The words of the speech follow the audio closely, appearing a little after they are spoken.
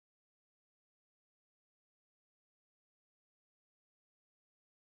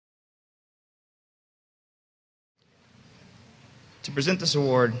To present this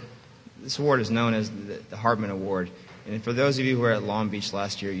award is known as the Hartman Award. And for those of you who were at Long Beach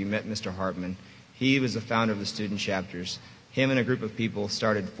last year, you met Mr. Hartman. He was the founder of the student chapters. Him and a group of people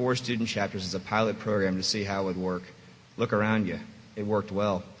started 4 student chapters as a pilot program to see how it would work. Look around you. It worked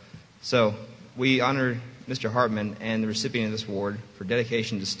well. So we honor Mr. Hartman and the recipient of this award for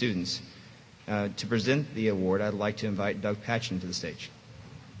dedication to students. To present the award, I'd like to invite Doug Patchen to the stage.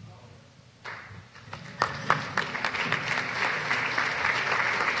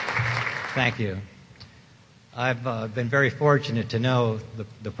 Thank you. I've been very fortunate to know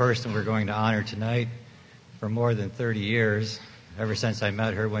the person we're going to honor tonight for more than 30 years, ever since I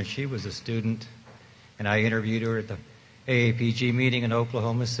met her when she was a student, and I interviewed her at the AAPG meeting in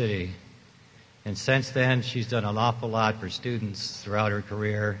Oklahoma City. And since then, she's done an awful lot for students throughout her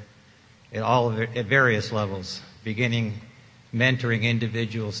career at various levels, beginning mentoring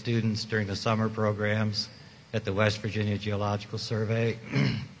individual students during the summer programs at the West Virginia Geological Survey,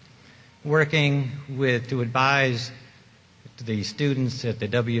 working to advise the students at the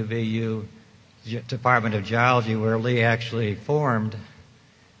WVU Department of Geology, where Lee actually formed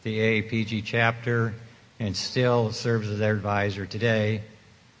the AAPG chapter and still serves as their advisor today.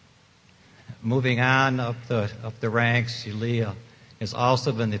 Moving on up the ranks, Lee has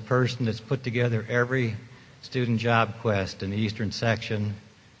also been the person that's put together every student job quest in the Eastern section,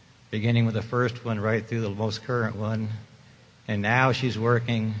 beginning with the first one right through the most current one. And now she's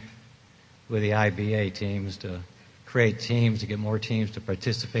working with the IBA teams to create teams, to get more teams to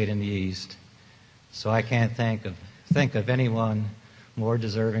participate in the East. So I can't think of anyone more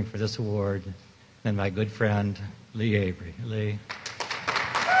deserving for this award than my good friend, Lee Avary. Lee.